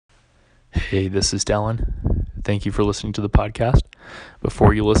Hey, this is Dallin. Thank you for listening to the podcast.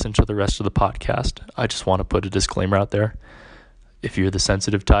 Before you listen to the rest of the podcast, I just want to put a disclaimer out there. If you're the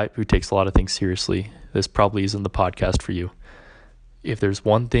sensitive type who takes a lot of things seriously, this probably isn't the podcast for you. If there's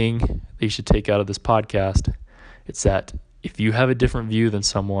one thing that you should take out of this podcast, it's that if you have a different view than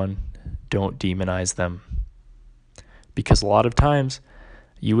someone, don't demonize them. Because a lot of times,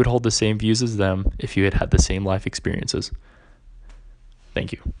 you would hold the same views as them if you had had the same life experiences.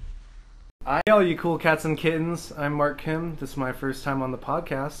 Thank you. Hi, all you cool cats and kittens. I'm Mark Kim. This is my first time on the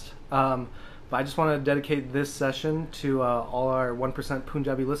podcast. But I just want to dedicate this session to all our 1%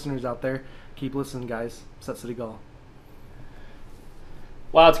 Punjabi listeners out there. Keep listening, guys. Sat Sri Akal.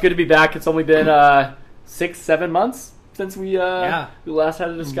 Wow, it's good to be back. It's only been 6-7 months since we last had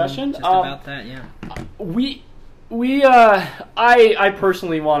a discussion. Just about that, yeah. I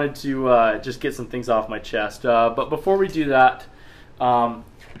personally wanted to just get some things off my chest. But before we do that,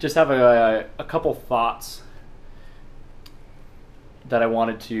 just have a couple thoughts that I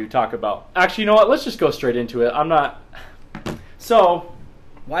wanted to talk about. Actually, you know what? Let's just go straight into it. So,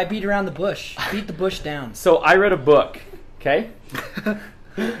 why beat around the bush? Beat the bush down. So I read a book, okay?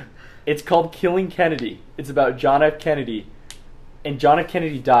 It's called Killing Kennedy. It's about John F. Kennedy. And John F.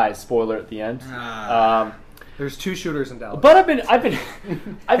 Kennedy dies, spoiler at the end. There's 2 shooters in Dallas. But I've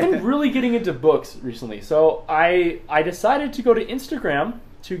been really getting into books recently. So I decided to go to Instagram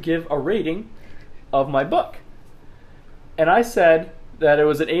to give a rating of my book. And I said that it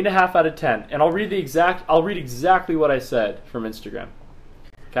was an 8.5 out of 10. And I'll read exactly what I said from Instagram.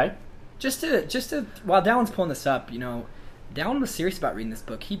 Okay? Just to while Dallin's pulling this up, Dallin was serious about reading this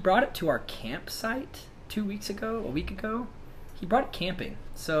book. He brought it to our campsite a week ago. He brought it camping.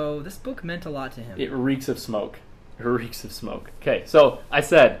 So this book meant a lot to him. It reeks of smoke. Okay, so I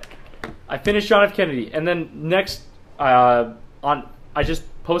said, I finished John F. Kennedy, and then next, I just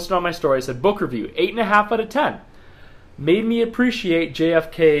posted on my story, I said, book review, 8.5 out of 10. Made me appreciate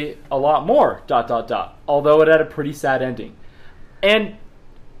JFK a lot more, ... although it had a pretty sad ending. And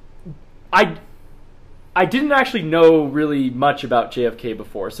I didn't actually know really much about JFK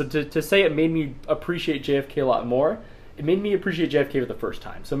before, so to say it made me appreciate JFK a lot more, it made me appreciate JFK for the first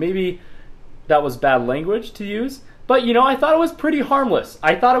time. So maybe that was bad language to use, but I thought it was pretty harmless.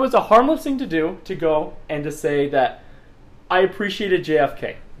 I thought it was a harmless thing to do, to go and to say that I appreciated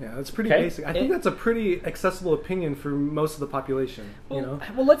JFK. Yeah, that's pretty basic. I think that's a pretty accessible opinion for most of the population. Well,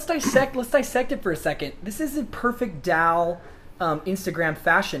 let's dissect it for a second. This isn't perfect Dal Instagram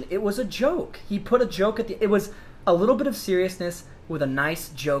fashion. It was a joke. He put a joke at it was a little bit of seriousness with a nice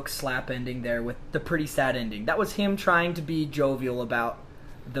joke slap ending there with the pretty sad ending. That was him trying to be jovial about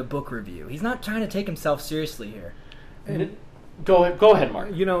the book review. He's not trying to take himself seriously here. And go ahead,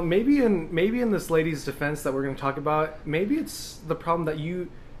 Mark. Maybe in this lady's defense that we're going to talk about, maybe it's the problem that you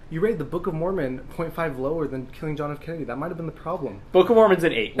rated the Book of Mormon 0.5 lower than Killing John F. Kennedy. That might have been the problem. Book of Mormon's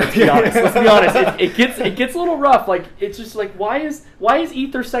an 8. Let's be honest. It gets a little rough. Like, it's just like, why is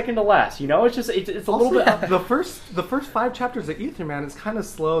Ether second to last? It's just it's a little bit. The first 5 chapters of Ether, man, it's kind of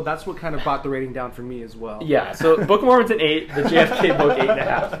slow. That's what kind of brought the rating down for me as well. Yeah. So Book of Mormon's an 8. The JFK book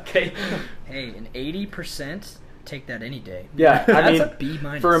 8.5. Okay. Hey, an 80%. Take that any day. Yeah, that's a B-.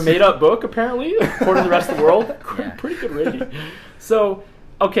 For a made-up book, apparently, according to the rest of the world, pretty good rating. So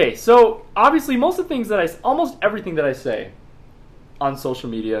obviously, almost everything that I say on social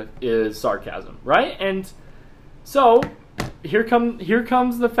media is sarcasm, right? And so here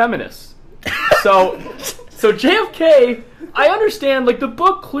comes the feminists. So JFK, I understand. Like, the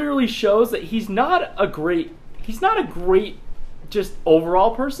book clearly shows that he's not a great just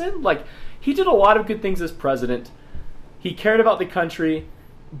overall person. Like, he did a lot of good things as president. He cared about the country,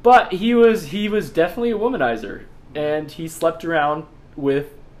 but he was definitely a womanizer, and he slept around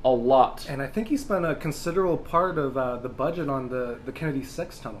with a lot. And I think he spent a considerable part of the budget on the Kennedy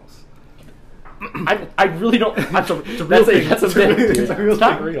sex tunnels. I really don't. That's a myth. It's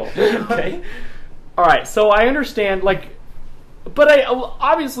not real. Okay. All right. So I understand. But I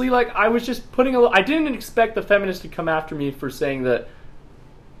obviously I was just putting I didn't expect the feminists to come after me for saying that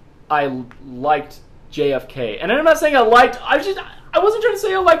I liked JFK, and I'm not saying I wasn't trying to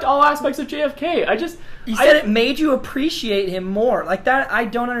say I liked all aspects of JFK. You said it made you appreciate him more. Like that, I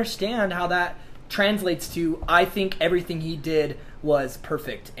don't understand how that translates to I think everything he did was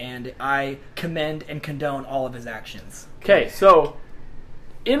perfect, and I commend and condone all of his actions. Okay, so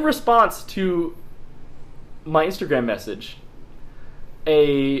in response to my Instagram message,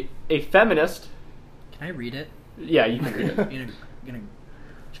 a feminist... Can I read it? Yeah, you can read it. You're gonna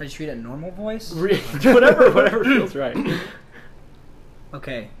should I just read it in normal voice? Whatever feels right.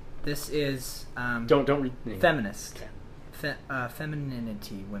 Okay, this is don't read. Feminist.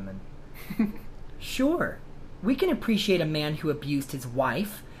 Femininity women. Sure, we can appreciate a man who abused his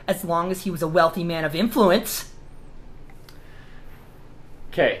wife, as long as he was a wealthy man of influence.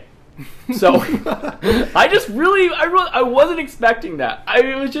 Okay. So, I wasn't expecting that.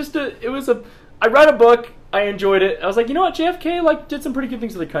 I read a book, I enjoyed it. I was like, you know what, JFK like did some pretty good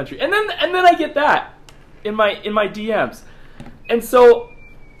things for the country. And then I get that in my DMs. And so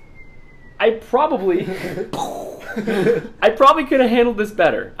I probably could have handled this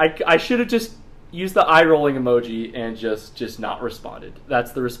better. I should have just used the eye rolling emoji and just not responded.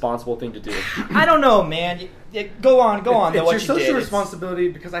 That's the responsible thing to do. I don't know, man. Go on. It's your social responsibility,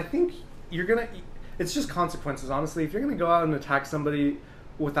 because I think it's just consequences, honestly. If you're gonna go out and attack somebody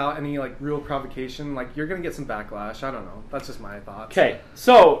without any like real provocation, like you're gonna get some backlash. I don't know. That's just my thoughts. Okay,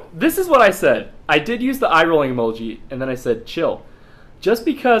 so this is what I said. I did use the eye rolling emoji, and then I said, chill. Just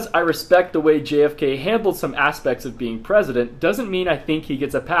because I respect the way JFK handled some aspects of being president doesn't mean I think he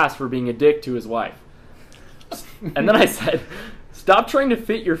gets a pass for being a dick to his wife. And then I said, stop trying to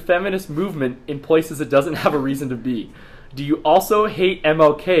fit your feminist movement in places it doesn't have a reason to be. Do you also hate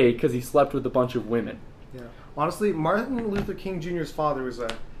MLK because he slept with a bunch of women? Yeah. Honestly, Martin Luther King Jr.'s father was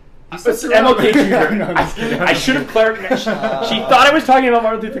a... MLK Jr. No, I should have clarified. She thought I was talking about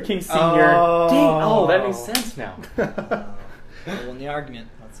Martin Luther King Sr. Dang, that makes sense now. In the argument,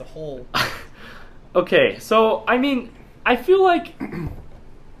 that's a whole. Okay, so I mean, I feel like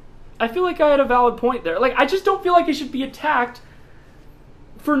I had a valid point there. Like, I just don't feel like it should be attacked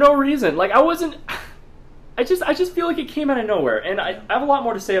for no reason. Like, I just feel like it came out of nowhere, and I have a lot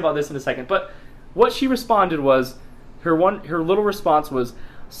more to say about this in a second. But what she responded was, her little response was,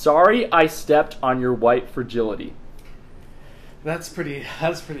 "Sorry, I stepped on your white fragility." That's pretty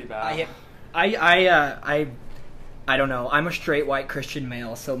bad. I don't know. I'm a straight white Christian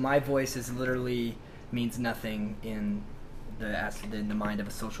male, so my voice means nothing in the mind of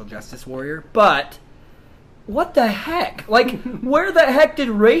a social justice warrior. But what the heck? Like, where the heck did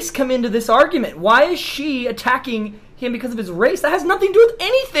race come into this argument? Why is she attacking him because of his race? That has nothing to do with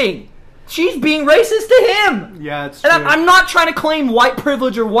anything. She's being racist to him. Yeah, it's true. And I'm not trying to claim white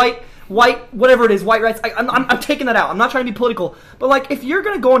privilege or white whatever it is, white rights. I'm taking that out. I'm not trying to be political. But, like, if you're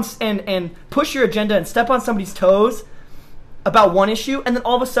going to go and push your agenda and step on somebody's toes about one issue, and then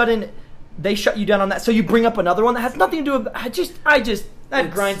all of a sudden they shut you down on that, so you bring up another one that has nothing to do with...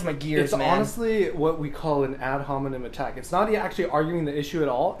 That grinds my gears, man. It's honestly what we call an ad hominem attack. It's not actually arguing the issue at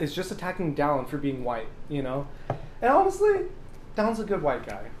all. It's just attacking Dallin for being white, you know? And honestly, Dallin's a good white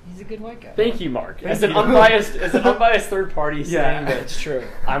guy. He's a good white guy. Thank you, Mark. As an unbiased third party saying that it's true.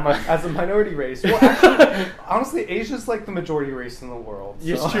 As a minority race. Well, actually, honestly, Asia's like the majority race in the world.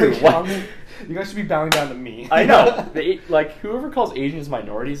 It's so, true. You guys should be bowing down to me. I know. Like, whoever calls Asians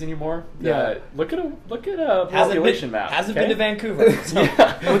minorities anymore, look at a population map. Hasn't been to Vancouver. So.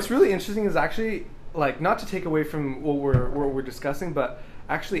 Yeah. What's really interesting is actually, like, not to take away from what we're discussing, but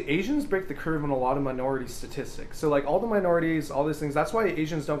actually Asians break the curve on a lot of minority statistics. So, like, all the minorities, all these things, that's why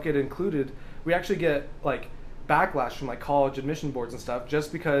Asians don't get included. We actually get, like, backlash from, like, college admission boards and stuff,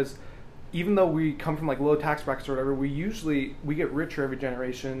 just because even though we come from, like, low tax brackets or whatever, we get richer every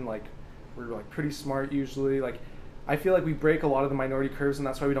generation. Like, we're, like, pretty smart usually. Like, I feel like we break a lot of the minority curves, and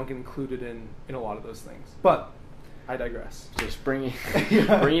that's why we don't get included in a lot of those things. But I digress. Just bringing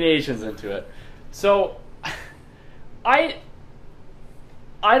Asians into it. So,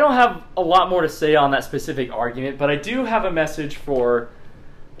 I don't have a lot more to say on that specific argument, but I do have a message for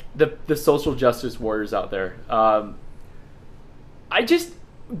the social justice warriors out there.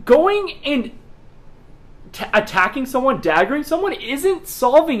 Going and attacking someone, daggering someone, isn't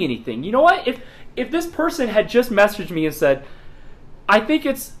solving anything. You know what? If this person had just messaged me and said, I think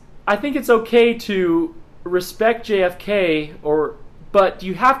it's okay to respect JFK, but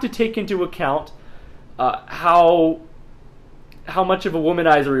you have to take into account how much of a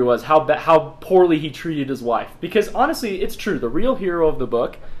womanizer he was, how poorly he treated his wife. Because honestly, it's true. The real hero of the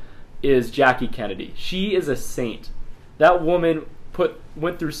book is Jackie Kennedy. She is a saint. That woman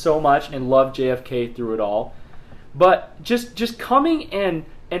went through so much and loved JFK through it all. But just coming and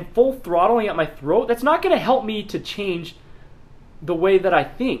full throttling at my throat, that's not going to help me to change the way that I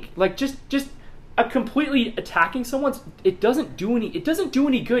think. Like, just completely attacking someone, it doesn't do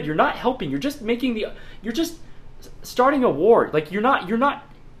any good. You're not helping. You're just starting a war. Like, you're not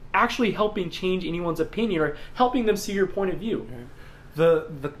actually helping change anyone's opinion or helping them see your point of view.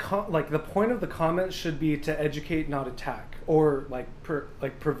 The point of the comment should be to educate, not attack, or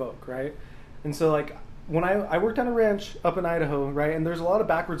provoke, right? And so, like, when I worked on a ranch up in Idaho, right, and there's a lot of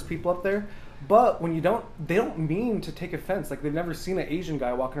backwards people up there, but when they don't mean to take offense. Like, they've never seen an Asian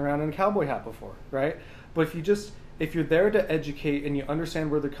guy walking around in a cowboy hat before, right? But if if you're there to educate and you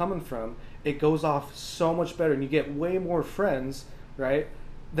understand where they're coming from, it goes off so much better, and you get way more friends, right,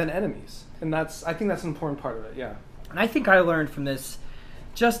 than enemies. And I think that's an important part of it. Yeah. And I think I learned from this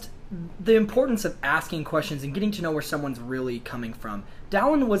just the importance of asking questions and getting to know where someone's really coming from.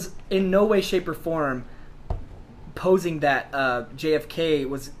 Dallin was in no way, shape, or form posing that JFK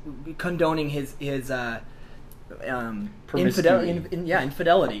was condoning his infidelity.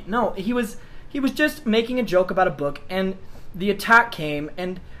 No, he was just making a joke about a book, and the attack came,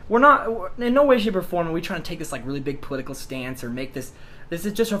 and we're not in no way, shape, or form are we trying to take this like really big political stance or make this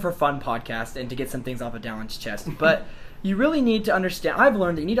is just a for fun podcast and to get some things off of Dallin's chest. But you really need to understand, I've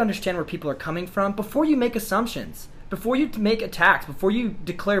learned that you need to understand where people are coming from before you make assumptions, before you make attacks, before you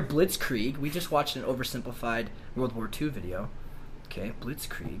declare blitzkrieg. We just watched an oversimplified World War II video. Okay,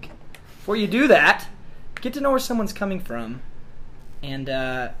 blitzkrieg. Before you do that, get to know where someone's coming from, and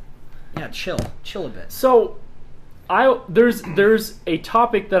chill a bit. So, there's a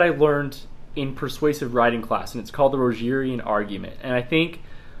topic that I learned in persuasive writing class, and it's called the Rogerian argument. And I think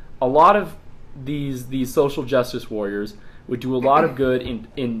a lot of these social justice warriors would do a lot of good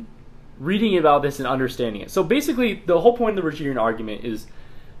in reading about this and understanding it. So basically, the whole point of the Rogerian argument is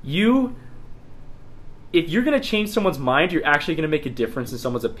if you're going to change someone's mind, you're actually going to make a difference in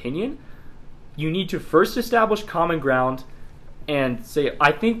someone's opinion. You need to first establish common ground and say,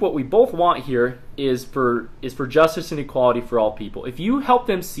 I think what we both want here is for justice and equality for all people. If you help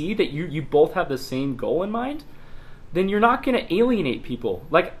them see that you both have the same goal in mind, then you're not going to alienate people.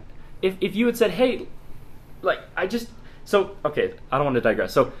 Like, if you had said, hey, like, I don't want to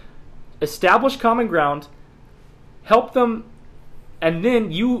digress. So, establish common ground, help them, and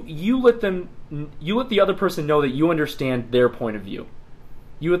then you let the other person know that you understand their point of view.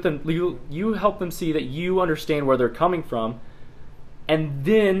 You help them see that you understand where they're coming from, and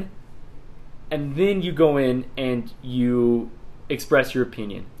then you go in and you express your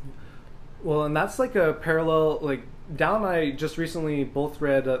opinion. Well, and that's like a parallel. Like Dallin and I just recently both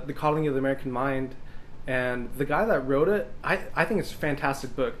read The Coddling of the American Mind, and the guy that wrote it, I think it's a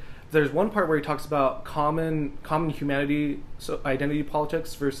fantastic book. There's one part where he talks about common humanity, so identity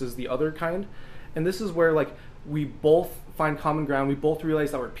politics versus the other kind, and this is where like we both find common ground. We both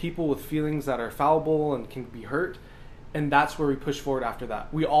realize that we're people with feelings that are fallible and can be hurt, and that's where we push forward after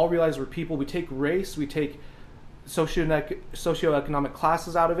that. We all realize we're people. We take race, we take socioeconomic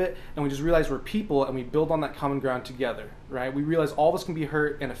classes out of it, and we just realize we're people, and we build on that common ground together, right? We realize all of us can be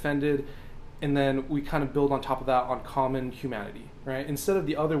hurt and offended, and then we kind of build on top of that on common humanity, right? Instead of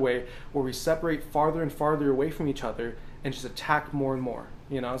the other way where we separate farther and farther away from each other and just attack more and more,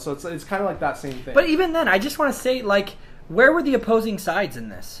 So it's kind of like that same thing. But even then, I just want to say, like, where were the opposing sides in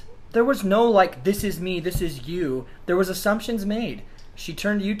this? There was no, like, this is me, this is you. There was assumptions made. She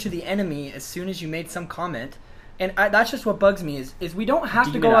turned you to the enemy as soon as you made some comment. And that's just what bugs me is we don't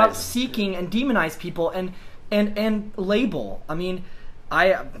have to go out seeking and demonize people and label. I mean,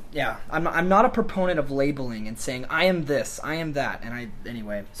 I'm not a proponent of labeling and saying I am this, I am that,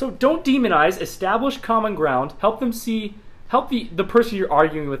 anyway. So don't demonize. Establish common ground. Help the person you're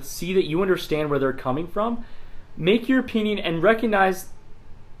arguing with see that you understand where they're coming from. Make your opinion and recognize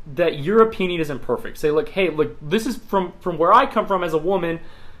that your opinion isn't perfect. Say, look, hey, look, this is from where I come from as a woman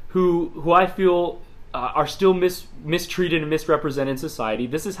who I feel are still mistreated and misrepresented in society.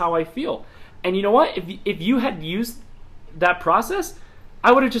 This is how I feel. And you know what? If you had used that process,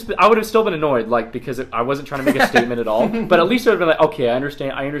 I would have still been annoyed, like, because I wasn't trying to make a statement at all. But at least I would have been like, okay, I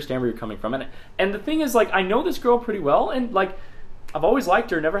understand where you're coming from. And the thing is, like, I know this girl pretty well, and like, I've always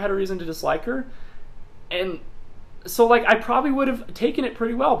liked her, never had a reason to dislike her, and so like, I probably would have taken it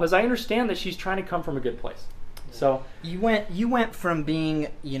pretty well because I understand that she's trying to come from a good place. So you went from being,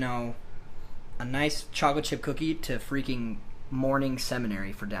 a nice chocolate chip cookie to freaking morning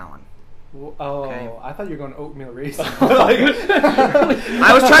seminary for Dallin. Oh, okay. I thought you were going oatmeal raisin.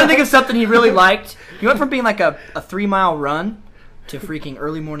 I was trying to think of something he really liked. He went from being like a 3-mile run to freaking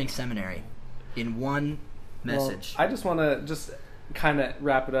early morning seminary in one message. Well, I just want to kind of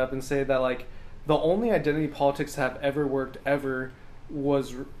wrap it up and say that like the only identity politics that have ever worked ever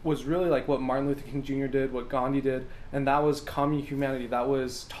was really like what Martin Luther King Jr. did, what Gandhi did, and that was common humanity. That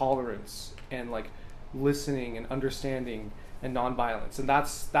was tolerance and like listening and understanding and nonviolence, and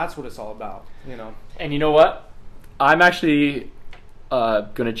that's what it's all about, And you know what? I'm actually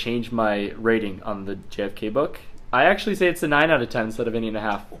going to change my rating on the JFK book. I actually say it's a 9 out of 10 instead of an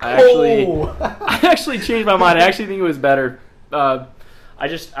 8.5. I actually changed my mind. I actually think it was better. I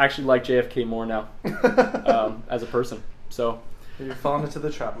just actually like JFK more now as a person. So you're falling into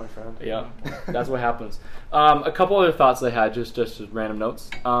the trap, my friend. Yeah, that's what happens. A couple other thoughts I had, just random notes.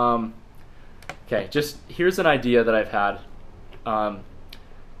 Okay, just here's an idea that I've had.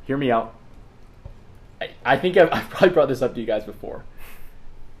 Hear me out. I think I've probably brought this up to you guys before.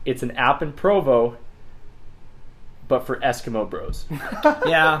 It's an app in Provo, but for Eskimo bros.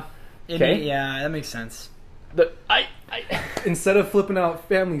 Yeah. Okay. Yeah, that makes sense. Instead of flipping out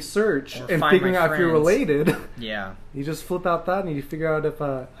family search Or and find figuring my out if you're friends. related, Yeah. you just flip out that and you figure out if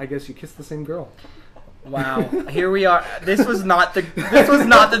I guess you kissed the same girl. Wow. Here we are. This was not the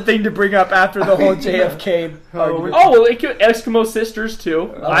thing to bring up after the whole JFK argument. Oh well, it could, Eskimo sisters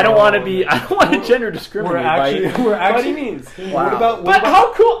too. I don't want to gender discriminate. We're by actually any means. Wow. But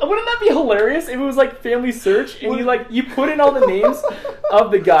how cool? Wouldn't that be hilarious if it was like family search and you put in all the names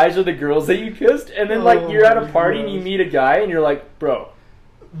of the guys or the girls that you kissed, and then you're at a party and you meet a guy and you're like, bro,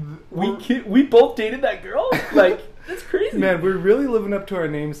 we both dated that girl. That's crazy. Man, we're really living up to our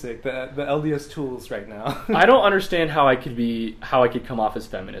namesake, the LDS tools right now. I don't understand how I could come off as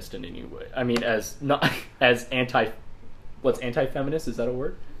feminist in any way. I mean, as anti-feminist? Is that a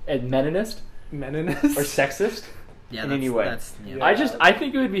word? And meninist Meninist? or sexist? Yeah, in any way. Yeah. I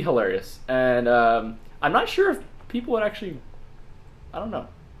think it would be hilarious, and I'm not sure if people would actually. I don't know.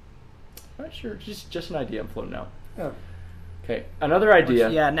 I'm not sure. Just an idea I'm floating out. Yeah. Okay, another idea.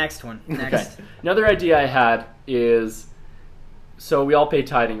 Yeah, next one. Next. Okay. Another idea I had is, so we all pay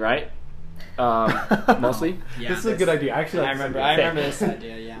tithing, right? Mostly. Yeah, This is a good idea. Actually, I remember this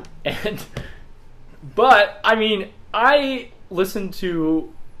idea. Yeah. But I mean, I listen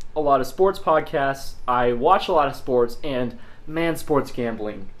to a lot of sports podcasts. I watch a lot of sports, and man, sports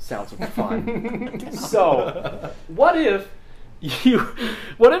gambling sounds like fun. So, what if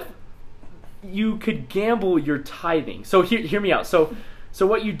you could gamble your tithing? So hear me out. So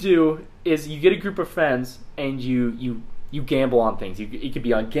what you do is you get a group of friends and you gamble on things. It could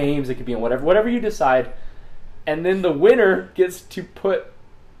be on games, it could be on whatever you decide, and then the winner gets to put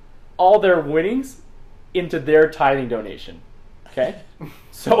all their winnings into their tithing donation. Okay?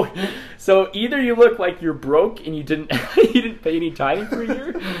 So either you look like you're broke and you didn't pay any tithing for a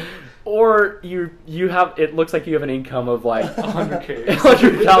year, or you have, it looks like you have an income of like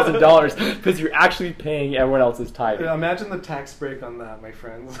 $100,000 because you're actually paying everyone else's tithing. Yeah, imagine the tax break on that, my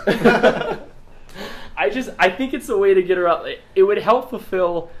friends. I think it's a way to get around. It would help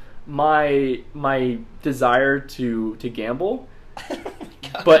fulfill my desire to gamble,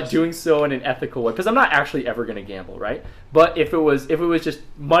 but doing so in an ethical way, because I'm not actually ever going to gamble, right? But if it was just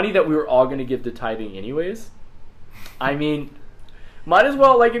money that we were all going to give to tithing anyways, I mean, might as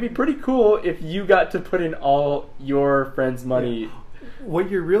well, it'd be pretty cool if you got to put in all your friends' money.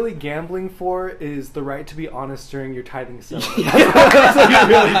 What you're really gambling for is the right to be honest during your tithing ceremony. That's what you're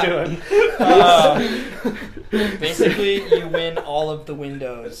really doing. Basically, you win all of the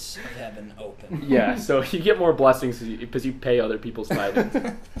windows of heaven open. Yeah, so you get more blessings because you pay other people's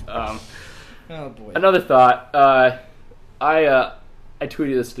tithing. Oh boy. Another thought. I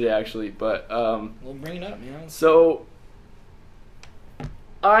tweeted this today actually, but We'll bring it up, man. So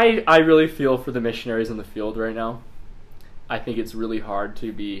I really feel for the missionaries in the field right now. I think it's really hard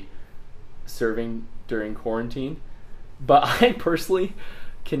to be serving during quarantine, but I personally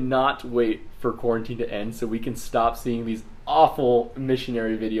cannot wait for quarantine to end so we can stop seeing these awful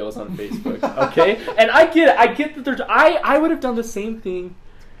missionary videos on Facebook. Okay? And I get that I would have done the same thing.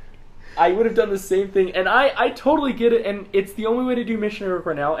 And I totally get it, and it's the only way to do missionary work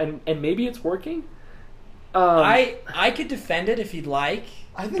right now, and maybe it's working. I could defend it if you'd like.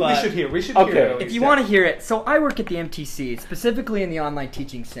 I think we should hear it. If you want to hear it, so I work at the MTC, specifically in the Online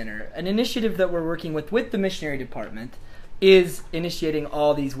Teaching Center. An initiative that we're working with the missionary department is initiating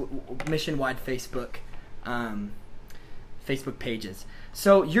all these mission-wide Facebook pages.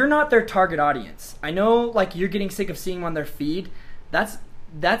 So you're not their target audience. I know, you're getting sick of seeing them on their feed.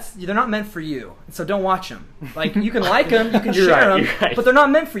 They're not meant for you. So don't watch them. You can like them, you can share them, right. but they're not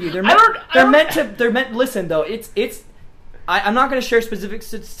meant for you. They're meant. Listen though, I'm not going to share specific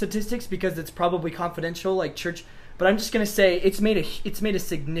statistics because it's probably confidential, like church. But I'm just going to say it's made a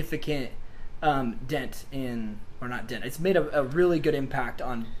significant dent in, or not dent. It's made a really good impact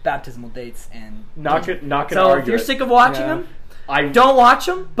on baptismal dates and. Not gonna so argue if you're it. sick of watching them, don't watch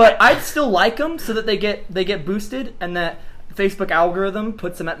them. But I'd still like them so that they get boosted and that Facebook algorithm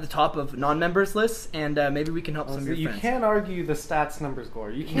puts them at the top of non-members lists, and maybe we can help some of your friends. You can't argue the stats numbers,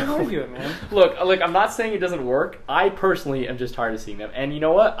 Gore. You can't argue it, man. Look, I'm not saying it doesn't work. I personally am just tired of seeing them. And you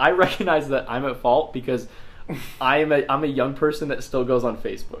know what? I recognize that I'm at fault because I'm a young person that still goes on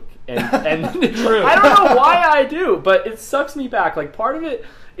Facebook. And True. I don't know why I do, but it sucks me back. Part of it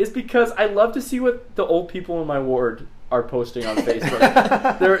is because I love to see what the old people in my ward are posting on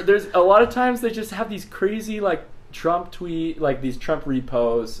Facebook. There's a lot of times they just have these crazy, Trump tweet, like these Trump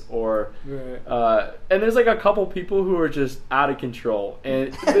repos, or Right. and there's like a couple people who are just out of control,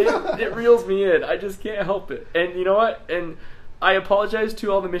 and it reels me in. I just can't help it. And you know what? And I apologize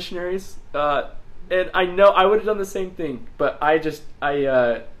to all the missionaries. And I know I would have done the same thing, but I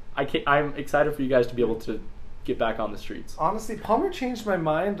can't, I'm excited for you guys to be able to get back on the streets. Honestly, Palmer changed my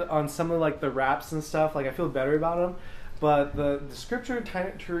mind on some of like the raps and stuff. Like I feel better about him. But the Scripture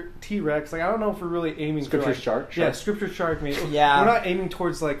T-Rex, like I don't know if we're really aiming Scripture for like, Shark? Yeah, Scripture Shark, mate. Yeah. We're not aiming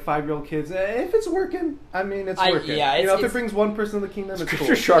towards like 5-year-old kids. If it's working, I mean, it's working. Yeah, you know, if it it's- brings one person to the kingdom, it's Scripture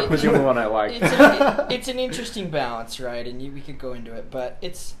cool. Shark was the only one I liked. It's an interesting balance, right? And we could go into it, but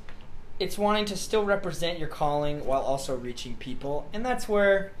it's wanting to still represent your calling while also reaching people, and that's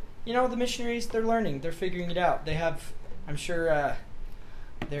where the missionaries, they're learning, they're figuring it out. They have, I'm sure,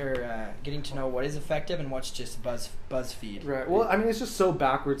 they're getting to know what is effective and what's just BuzzFeed. Right. Well, I mean, it's just so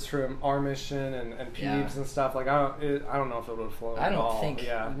backwards from our mission and Peeves and stuff. Like I don't know if it would flow. I at don't all. think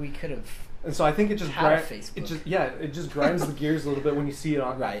Yeah. we could have. And so I think it just Had a Facebook. it just grinds the gears a little bit when you see it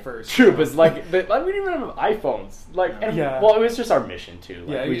on Right. first. True, but it's like we didn't even have iPhones. Like, and, Yeah. well, it was just our mission too. Like,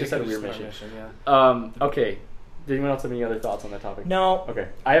 Yeah, we it just had a could've weird been mission. our yeah. Okay. Did anyone else have any other thoughts on that topic? No. Okay.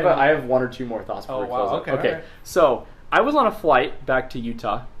 I have one or two more thoughts before Oh, we wow, close okay, up. Okay. alright. So I was on a flight back to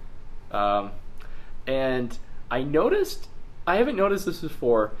Utah, and I haven't noticed this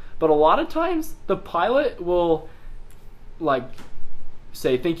before, but a lot of times the pilot will like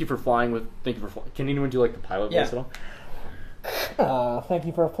say thank you for flying. Can anyone do like the pilot Yeah. voice at all? Thank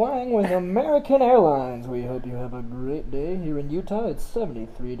you for flying with American Airlines. We hope you have a great day. Here in Utah, it's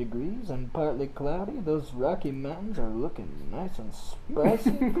 73 degrees and partly cloudy. Those Rocky Mountains are looking nice and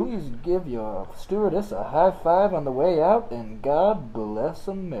spicy. Please give your stewardess a high five on the way out, and God bless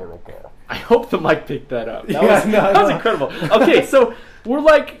America. I hope the mic picked that up. That Yeah, was no. incredible. Okay, so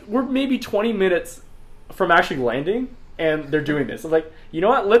we're maybe 20 minutes from actually landing, and they're doing this. I'm like, you know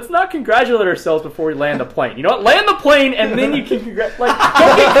what? Let's not congratulate ourselves before we land the plane. You know what? Land the plane, and then you can congratulate.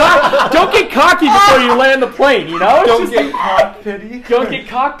 Like, don't get cocky before you land the plane. You know? Don't get cock pity. Don't get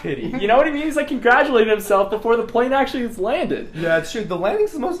cock-pity. You know what I mean? He's like congratulating himself before the plane actually is landed. Yeah, it's true. The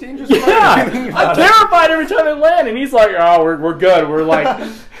landing's the most dangerous Yeah, part. If you think I'm about it. terrified every time I land, and he's like, "Oh, we're good. We're like,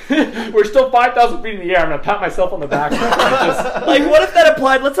 we're still 5,000 feet in the air. I'm gonna pat myself on the back." Like, what if that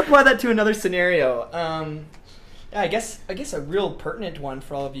applied? Let's apply that to another scenario. Yeah, I guess a real pertinent one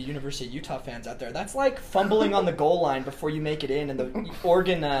for all of you University of Utah fans out there. That's like fumbling on the goal line before you make it in, and the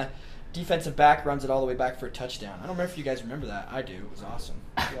Oregon defensive back runs it all the way back for a touchdown. I don't remember if you guys remember that. I do. It was awesome.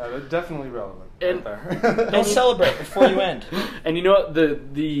 Yeah, they're definitely relevant. And- right there. Don't celebrate before you end. And you know what?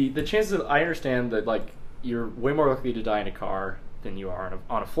 The chances of, I understand that like you're way more likely to die in a car than you are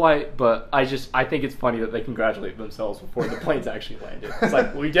on a flight, but I think it's funny that they congratulate themselves before the plane's actually landed. It's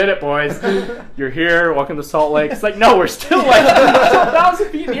like, we did it, boys. You're here. Welcome to Salt Lake. It's like, no, we're still like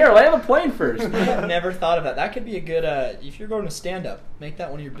 1,000 feet in the air. Land the plane first. I've never thought of that. That could be a good. If you're going to stand up, make that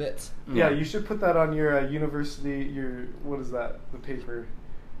one of your bits. Yeah, you should put that on your university. What is that? The paper.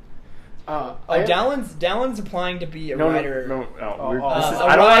 Dallin's applying to be a writer. No. Oh,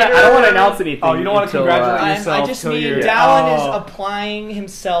 I don't want to announce anything. Oh, you don't want to until, congratulate yourself. I just till mean you're- Dallin Oh. is applying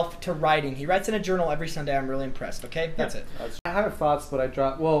himself to writing. He writes in a journal every Sunday. I'm really impressed. Okay, that's it. I have thoughts, but I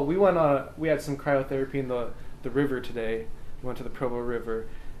dropped. Well, we had some cryotherapy in the river today. We went to the Provo River,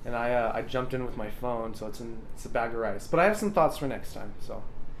 and I jumped in with my phone, so it's a bag of rice. But I have some thoughts for next time. So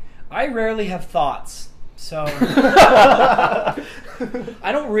I rarely have thoughts, so I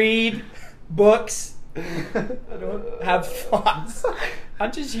don't read books. I don't have thoughts.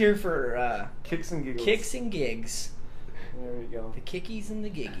 I'm just here for kicks and giggles. kicks and gigs. There we go. The kickies and the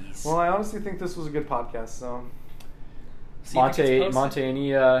giggies. Well, I honestly think this was a good podcast. So See if it gets posted.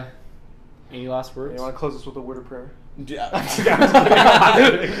 any last words? you want to close this with a word of prayer?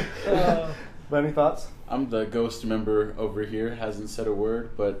 Uh, But any thoughts? I'm the ghost member over here, hasn't said a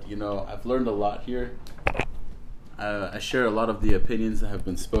word, but I've learned a lot here. I share a lot of the opinions that have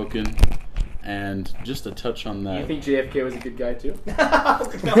been spoken, and just to touch on that. You think JFK was a good guy too?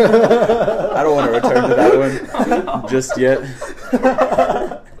 I don't want to return to that one just yet.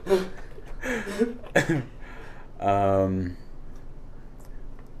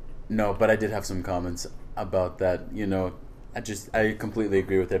 No, but I did have some comments about that. I completely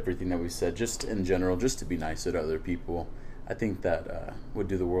agree with everything that we said. Just in general, just to be nicer to other people. I think that would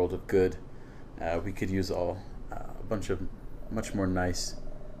do the world of good. We could use a bunch of much more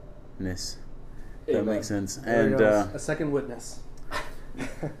niceness. If that makes sense. And a second witness.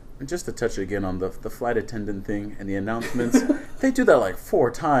 just to touch again on the flight attendant thing and the announcements. They do that like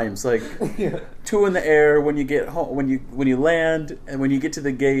 4 times, like 2 in the air when you get home, when you land, and when you get to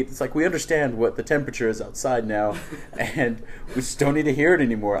the gate. It's like, we understand what the temperature is outside now, and we just don't need to hear it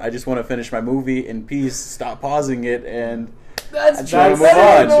anymore. I just want to finish my movie in peace, stop pausing it, and That's move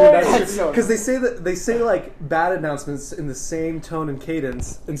on. Because they say like bad announcements in the same tone and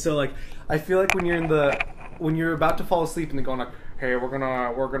cadence, and so like I feel like when you're about to fall asleep and they're going like, "Hey, we're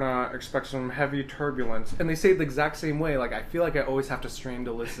gonna expect some heavy turbulence," and they say it the exact same way. Like I feel like I always have to strain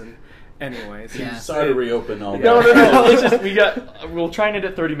to listen. Anyways, Yeah. Sorry to reopen all that. No. Let's just we'll try and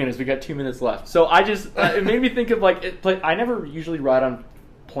at 30 minutes. We got 2 minutes left. So I just it made me think of I never usually ride on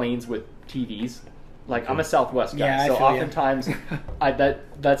planes with TVs. Like I'm a Southwest guy, Yeah, I so feel ya. oftentimes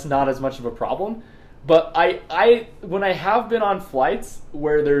that's not as much of a problem. But I when I have been on flights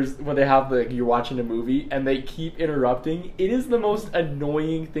when they have you're watching a movie and they keep interrupting, it is the most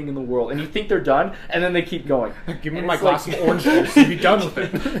annoying thing in the world. And you think they're done, and then they keep going. Give me And my it's glass like- of orange juice and be done with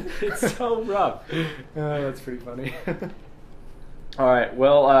it. It's so rough. That's pretty funny. All right.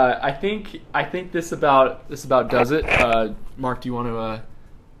 Well, I think this about does it. Mark, do you want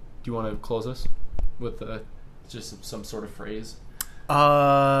to close us with just some sort of phrase?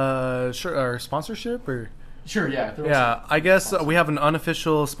 Sure. Our sponsorship or. Sure. Yeah. Yeah, I guess we have an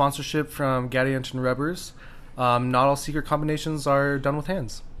unofficial sponsorship from Gadianton Rubbers. Not all secret combinations are done with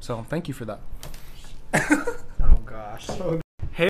hands, so thank you for that. Oh gosh. Hey